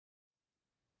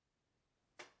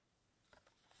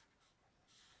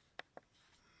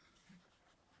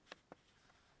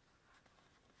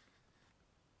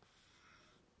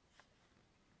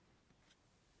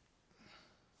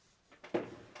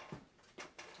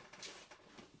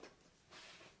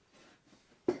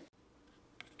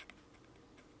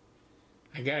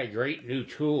I got a great new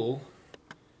tool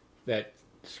that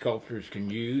sculptors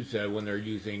can use when they're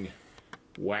using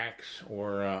wax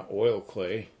or oil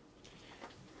clay.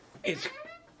 It's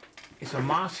a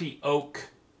mossy oak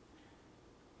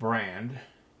brand,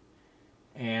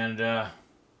 and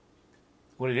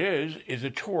what it is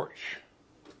a torch.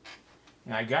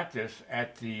 And I got this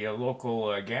at the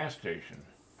local gas station.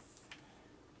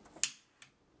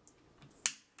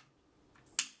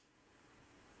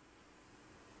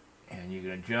 And you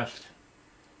can adjust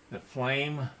the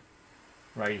flame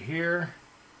right here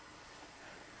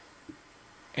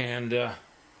and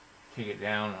take it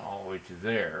down all the way to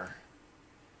there.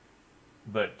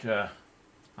 But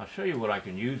I'll show you what I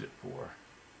can use it for.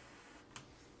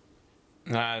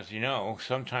 Now, as you know,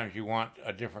 sometimes you want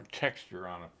a different texture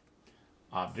on an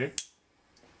object.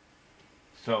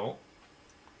 So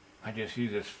I just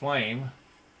use this flame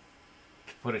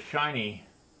to put a shiny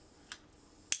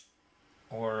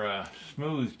or a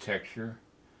smooth texture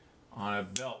on a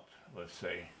belt, let's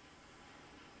say.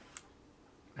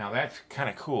 Now that's kind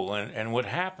of cool, and what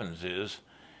happens is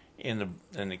in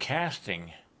the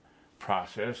casting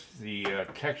process, the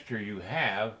texture you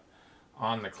have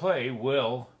on the clay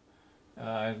will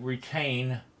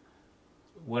retain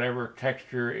whatever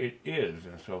texture it is,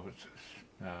 and so if it's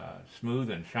smooth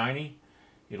and shiny,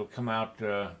 it'll come out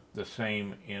the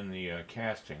same in the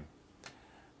casting.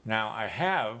 Now I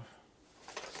have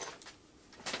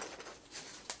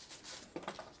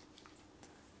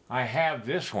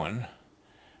this one,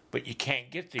 but you can't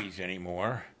get these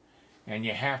anymore, and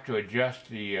you have to adjust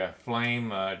the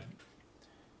flame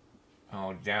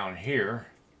down here,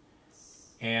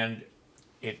 and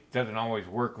it doesn't always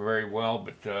work very well,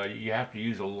 but you have to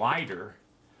use a lighter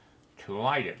to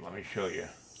light it. Let me show you.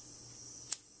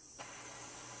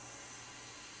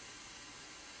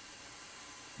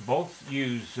 Both of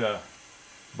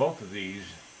these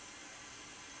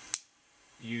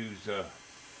use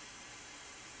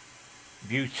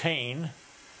butane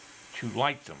to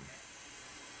light them,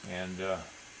 and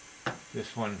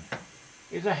this one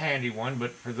is a handy one,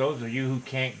 but for those of you who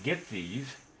can't get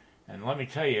these, and let me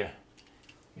tell you,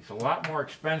 it's a lot more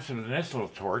expensive than this little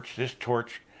torch. This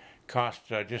torch cost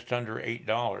just under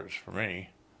 $8 for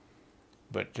me,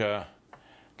 but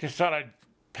just thought I'd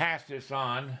pass this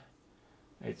on.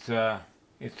 It's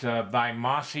by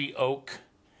Mossy Oak,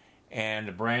 and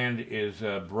the brand is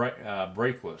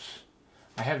Breakless.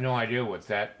 I have no idea what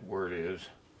that word is.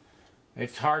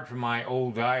 It's hard for my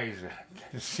old eyes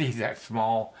to see that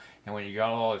small, and when you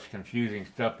got all this confusing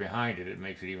stuff behind it, it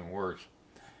makes it even worse.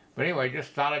 But anyway,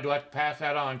 just thought I'd pass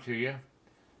that on to you.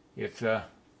 It's a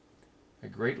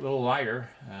great little lighter,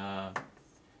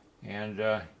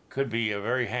 and could be a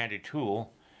very handy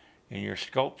tool in your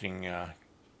sculpting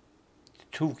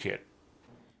toolkit.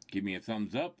 Give me a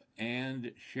thumbs up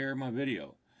and share my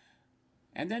video.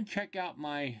 And then check out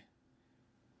my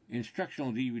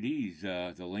instructional DVDs,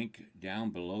 the link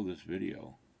down below this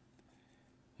video.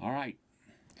 All right,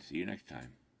 see you next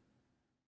time.